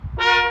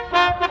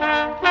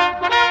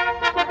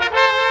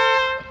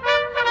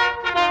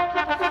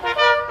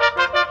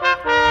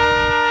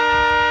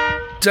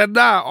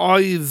Dyna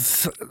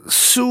oedd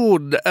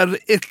sŵn yr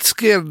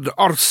utgyn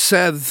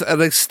orsedd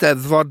yr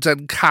Eisteddfod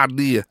yn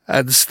canu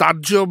yn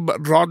Stadiwm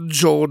Ron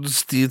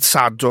Jones dydd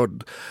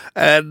Sadwrn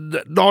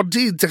yn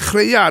nodi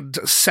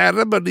dechreuad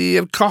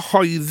seremoni'r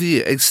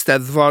cyhoeddi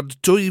Eisteddfod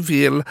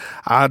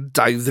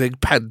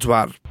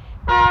 2024.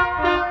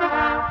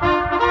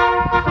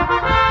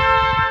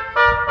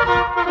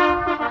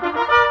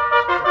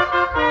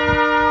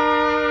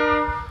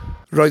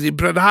 Roedd hi'n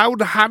brynhawn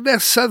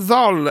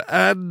hanesyddol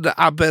yn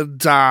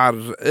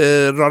Aberdare.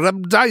 Yr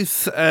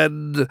orymdaith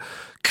yn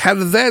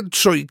cerdded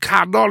trwy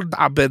canol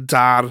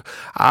Aberdare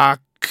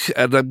ac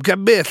yn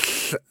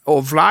ymgymull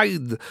o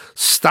flaen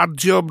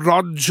Stadiwm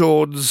Ron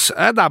Jones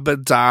yn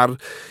Aberdare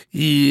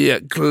i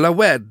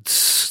glywed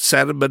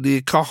seremoni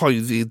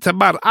cyhoeddi.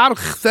 Dyma'r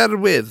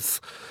archdderwydd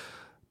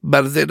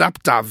Myrddin ap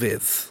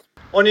Dafydd.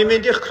 O'n i'n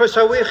mynd i'ch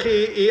croesawu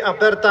chi i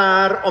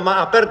Aberdare, ond mae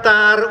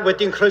Aberdare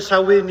wedi'n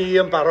croesawu ni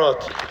yn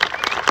barod.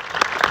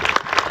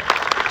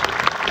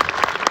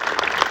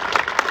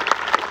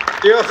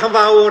 Diolch yn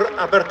fawr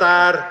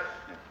Aberdare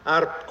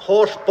a'r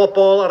holl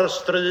bobl ar y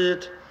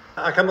stryd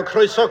ac am y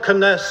croeso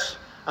cynnes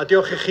a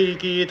diolch i chi i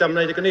gyd am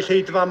wneud y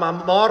gynulleidfa yma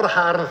mor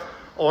hardd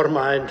o'r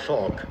maen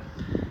llog.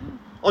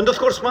 Ond wrth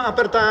gwrs mae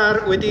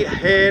Aberdare wedi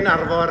hen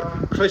arfer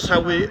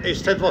croesawu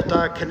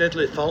Eisteddfodau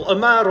Cenedlaethol.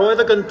 Yma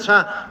roedd y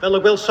gyntaf fel y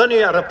gwelson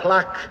ni ar y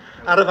plac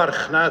ar y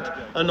farchnad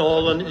yn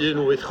ôl yn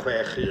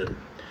 1861.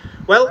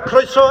 Wel,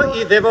 croeso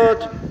i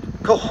ddefod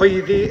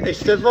cyhoeddi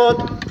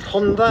Eisteddfod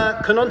Rhondda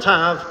Cynon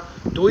Taf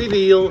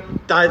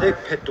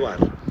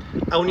 2024.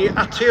 Awn ni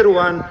ati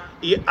rwan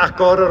i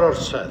agor yr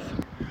orsedd.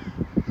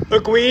 Y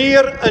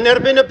gwir yn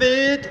erbyn y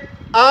byd,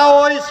 a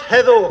oes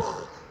heddwch.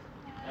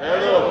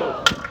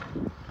 Heddwch.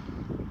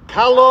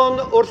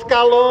 Calon wrth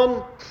galon,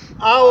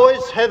 a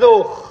oes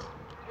heddwch.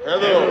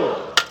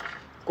 Heddwch.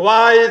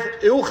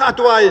 Gwaedd uwch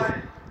adwaith,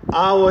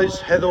 a oes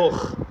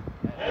heddwch.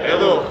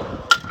 Heddwch.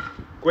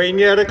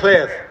 Gweinier y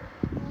cledd,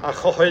 a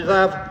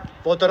chyhoeddaf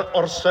bod yr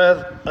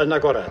orsedd yn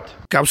agored.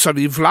 Gawson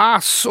ni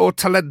flas o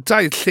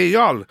talentau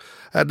lleol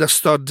yn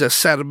ystod y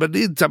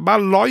seremoni. Dyma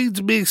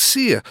Lloyd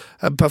Macy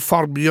yn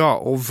perfformio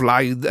o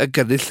flaen y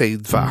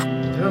gynulleidfa.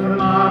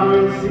 Dyma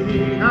rwy'n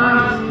sy'n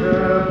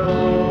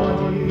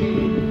Eisteddfodi,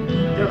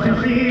 dewch yn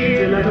chi,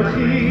 dyledwch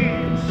chi,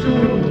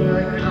 sŵn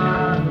y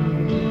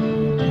canu.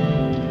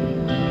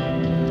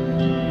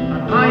 A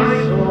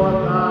maes o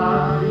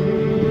ddathi,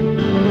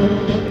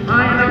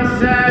 mae'n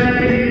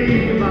amser i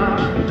yma,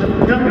 yn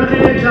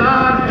gymryd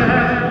ar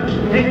her,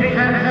 ein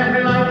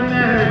cenhedlau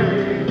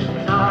newid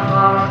a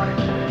farch.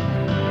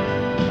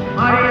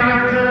 Mae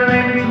agor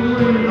ein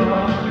dwylo,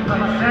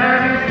 mae'n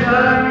sefyll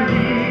yn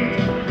hyd,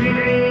 fydd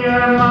ni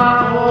yma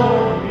o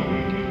fi.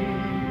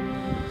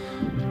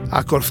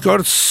 Ac wrth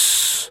gwrs,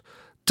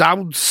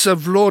 dawns y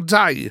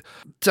flodau.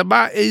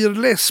 Dyma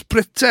eirlys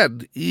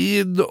Britain,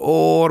 un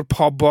o'r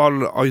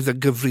pobl oedd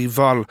yn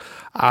gyfrifol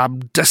am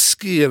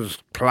dysgu'r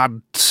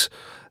plant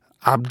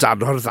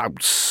amdano'r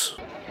ddawns.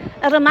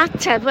 Yr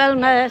ymateb, wel,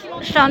 mae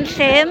Sion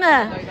Lle yma,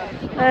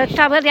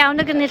 llawer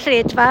iawn y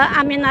gynulleidfa, a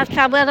mi nath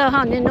llawer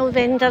ohonyn nhw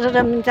fynd ar yr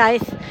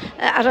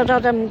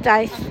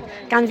orymdaith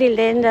gan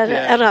ddilyn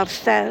yr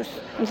orsedd.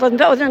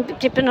 Oedd yn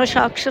dipyn o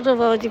sioc sydd o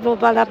fod i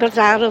bobl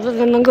Aberdare, oedd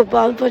ddim yn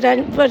gwybod bod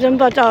yn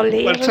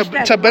bodoli. Wel,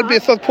 tybed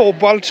beth oedd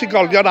pobl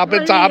trigolion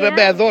Aberdare yn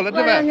meddwl,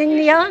 ynddo fe? Wel, yn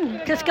union.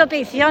 Cys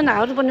gobeithio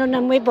nawr bod nhw'n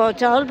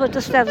ymwybodol bod y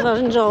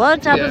Eisteddfod yn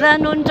dod, a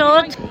bydden nhw'n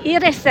dod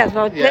i'r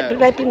Eisteddfod,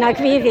 ble bynnag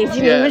fydd i,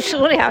 ddim yn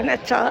siŵr iawn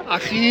eto. A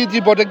chi wedi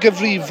bod yn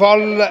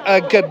gyfrifol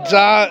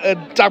gyda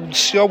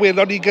dawnsio,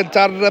 welon ni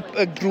gyda'r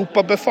grŵp o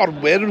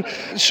berfformwyr.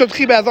 Swn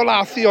chi'n meddwl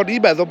athi, o'n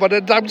i'n meddwl bod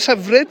yn dawns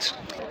hyfryd?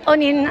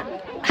 O'n i'n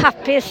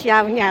hapus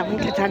iawn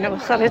gyda nhw,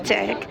 chwarae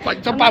teg.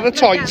 Faint o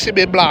baratoi sy'n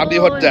mynd mlaen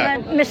i hwnna?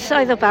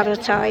 Misoedd o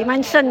baratoi.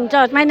 Mae'n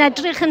syndod, mae'n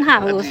edrych yn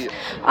hawdd,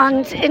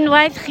 ond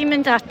unwaith chi'n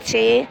mynd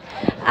ati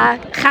a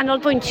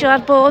chanolbwyntio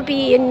ar bob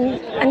un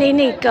yn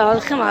unigol,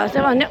 chymod,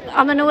 ond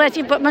maen nhw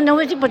wedi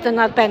bod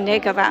yn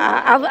arbennig o dda,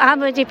 a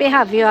wedi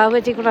behafio a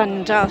wedi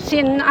gwrando,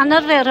 sy'n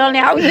anarferol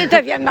iawn y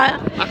dyddiau yma.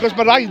 Achos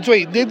mae rhaid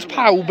dweud, nid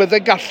pawb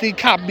bydde'n gallu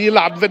camu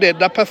lan fan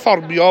hyn a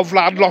perfformio o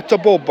flaen lot o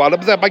bobl, a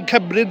byddai'n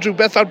cymryd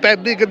rhywbeth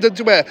arbennig yn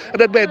dydw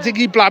yn enwedig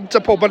i blant a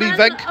pobl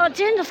ifanc.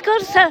 Odyn, wrth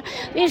gwrs,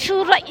 fi'n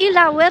siŵr i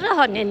lawer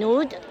ohonyn nhw,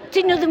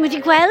 dyn nhw ddim wedi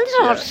gweld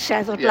yr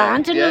orsedd o'r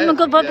blaen, dyn nhw ddim yn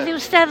gwybod beth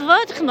yw'r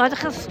Steddfod, chymod,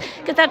 achos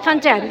gyda'r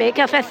pandemig a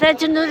phethau,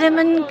 dyn nhw ddim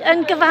yn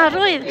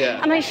gyfarwydd. A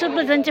mae'n siŵr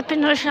bod yn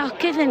dipyn o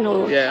sioc iddyn nhw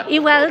i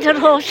weld yr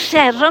holl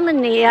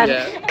seremoni a'r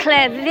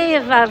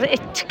cleddyf a'r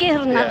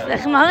utgyrn a phethau,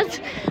 chymod.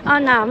 O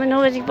na, maen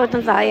nhw wedi bod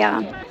yn dda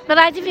iawn. Mae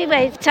rhaid i fi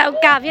weid, taw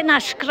Gavin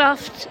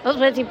Ashcroft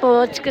oedd wedi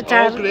bod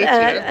gyda'r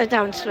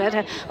dawnswyr.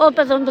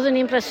 Byddwn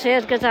ni'n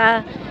brysur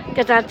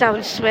gyda'r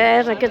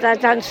dawnswyr a gyda'r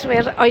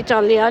dawnswyr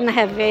oedolion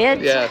hefyd.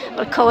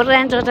 Mae'r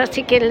coren dod at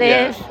ei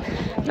gilydd.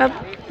 Mae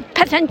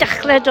pethau'n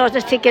dechrau dod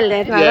at ei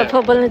gilydd, mae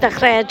pobl yn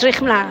dechrau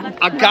edrych mlaen.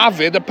 A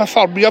Gavin yn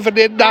perfformio fan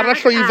hyn ar y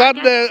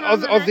llwyfan,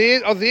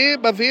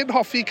 mae fe'n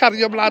hoffi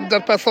cario mlaen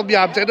ar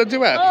perfformiadau yn y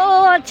diwedd.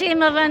 O, ti,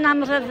 mae fe'n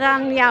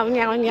amryddan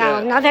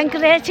iawn. Oedd e'n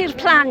gret i'r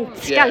plant,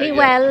 gael ei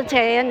weld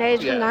yn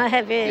neud hwnna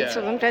hefyd,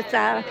 so yn beth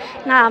da.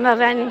 Na, mae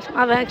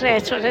fe'n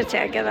gret o'r y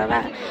teg efo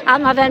fe. A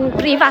mae fe'n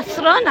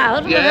brifathro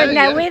nawr, mae fe'n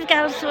newydd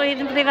gael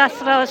swydd yn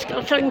brifathro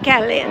trwy'n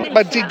celyn.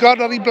 Mae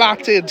digon ar ei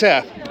blat te.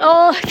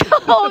 O,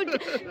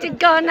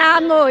 digon a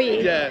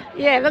mwy.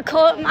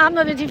 A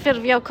mae wedi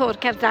ffurfio cwr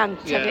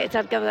Cerdant hefyd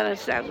ar gyfer y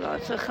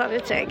Steddfod, so chwarae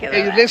teg efo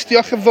fe. Eilis,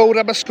 diolch yn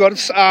fawr am y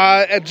sgwrs a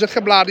edrych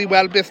ymlaen i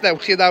weld beth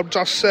newch chi nawr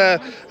dros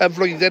y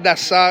flwyddyn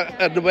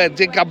nesaf yn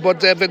wedyn gan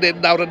bod fan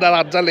hyn nawr yn yr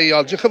ardal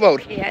leol. Diolch yn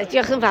fawr.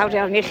 Diolch yn fawr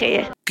iawn i chi.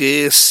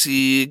 Ges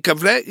i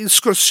gyfle i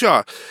sgwrsio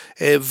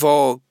efo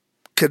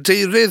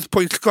Cadeirydd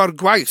Pwyllgor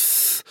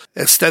Gwaith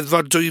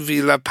Eisteddfod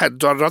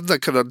 2004 ond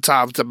y Cynon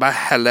Taf, dyma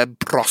Helen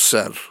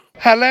Prosser.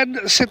 Helen,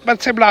 sut mae'r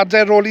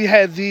teimladau ar ôl i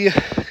heddi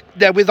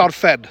newydd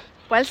orffen?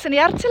 Wel, sy'n ni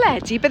ar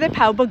teledu, bydde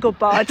pawb yn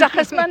gwybod,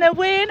 achos mae yna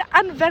wen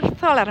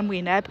anferthol ar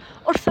ymwyneb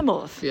wrth y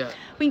modd.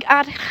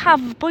 A'r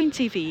chafbwynt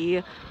i fi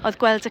oedd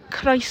gweld y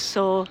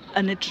croeso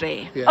yn y dre.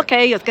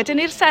 Oedd gyda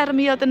ni'r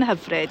sermiad yn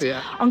hyfryd,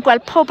 ond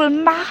gweld pobl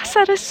mas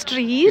ar y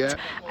stryd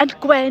yn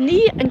gwenu,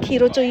 yn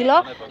curo dwylo,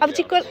 a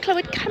wedi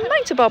clywed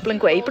cymaint o bobl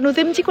yn gweud bod nhw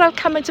ddim wedi gweld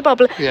cymaint o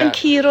bobl yn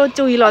curo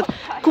dwylo.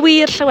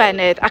 Gwir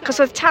Llywonydd,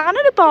 achos oedd tan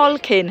yn y bol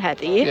cyn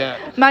heddi,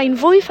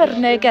 mae'n fwy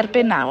ffyrnig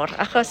erbyn nawr,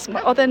 achos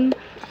oedd yn...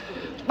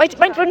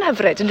 Mae'n fwy yn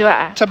hyfryd, yn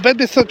dweud? Tybed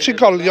beth o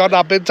trigolion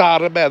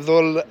Aberdare yn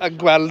meddwl yn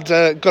gweld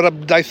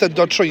gorymdaeth yn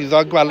dod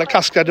trwyddo, yn gweld y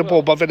casgliad y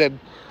bobl fan hyn?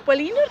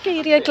 Wel, un o'r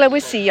geiriau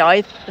glywys i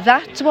oedd,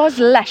 that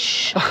was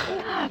lush.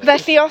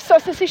 Felly, os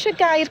oes eisiau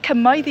gair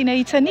cymoedd i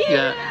wneud hynny,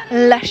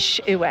 lush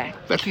yw e.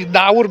 Felly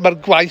nawr mae'r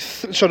gwaith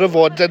siwr o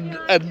fod yn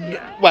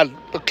wel,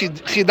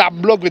 chi'n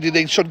amlwg wedi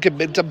gwneud siwr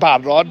gymaint yn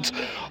barod,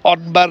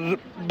 ond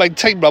mae'n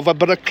teimlo fel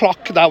bod y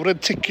cloc nawr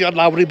yn ticio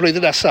nawr i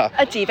blwyddyn nesaf.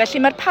 Ydy,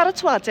 felly mae'r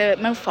paratoadau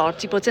mewn ffordd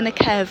wedi bod yn y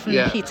cefn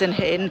hyd yn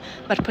hyn.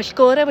 Mae'r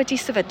pwyllgorau wedi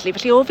sefydlu,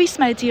 felly o fis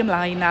Medi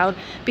ymlaen nawr,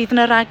 bydd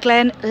yn y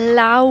raglen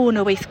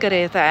lawn o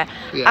weithgareddau.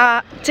 A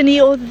dyn ni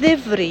o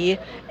ddifri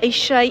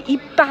eisiau i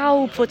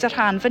bawb fod ar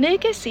rhan. Fy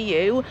neges i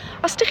yw,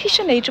 os ydych chi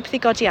eisiau gwneud rhywbeth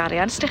i godi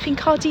arian, os ydych chi'n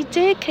codi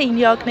 10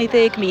 ceiniog neu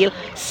 10,000,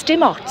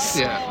 sdim ots.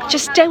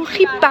 Just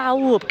dewch i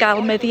bawb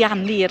gael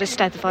meddiannu i'r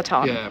Eisteddfod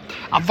hon.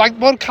 A faint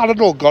mor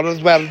calonogol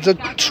oedd weld y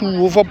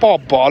twf o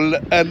bobl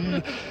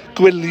yn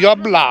gwylio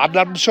mlaen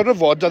am siwr o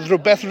fod oedd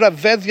rhywbeth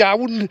ryfedd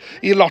iawn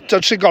i lot o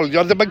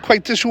trigolion ddim yn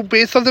cweith y siw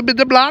beth oedd yn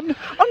mynd ymlaen.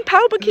 Ond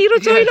pawb yn curo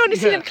dwylo,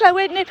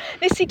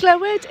 nes i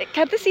glywed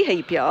cerdded i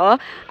heibio,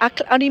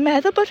 ac o'n i'n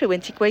meddwl bod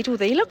rhywun ti'n gweud,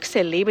 they look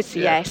silly, was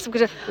yes.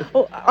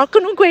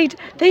 Ac o'n nhw'n gweud,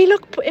 they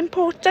look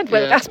important,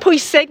 well, as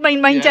pwysig,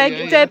 mae'n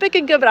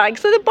debyg yn Gymraeg.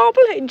 So oedd y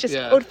bobl hyn jyst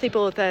wrth i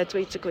bod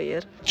dweud y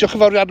gwir. Diolch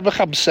yn fawr iawn am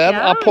eich amser,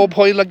 a pob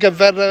hwyl ar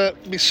gyfer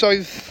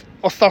misoedd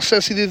wythnosau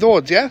sydd i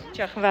ddod,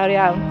 Diolch yn fawr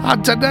iawn. A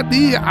dyna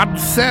ni,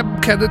 anthem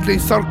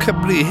Cenedlaethol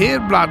Cymru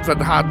hen mlaen fy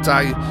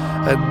nhadau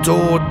yn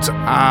dod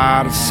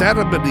ar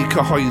seremoni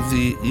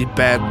cyhoeddi i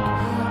ben,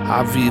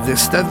 a fydd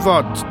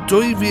Eisteddfod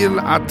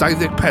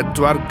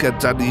 2024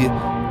 gyda ni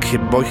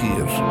cyn bo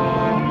hir.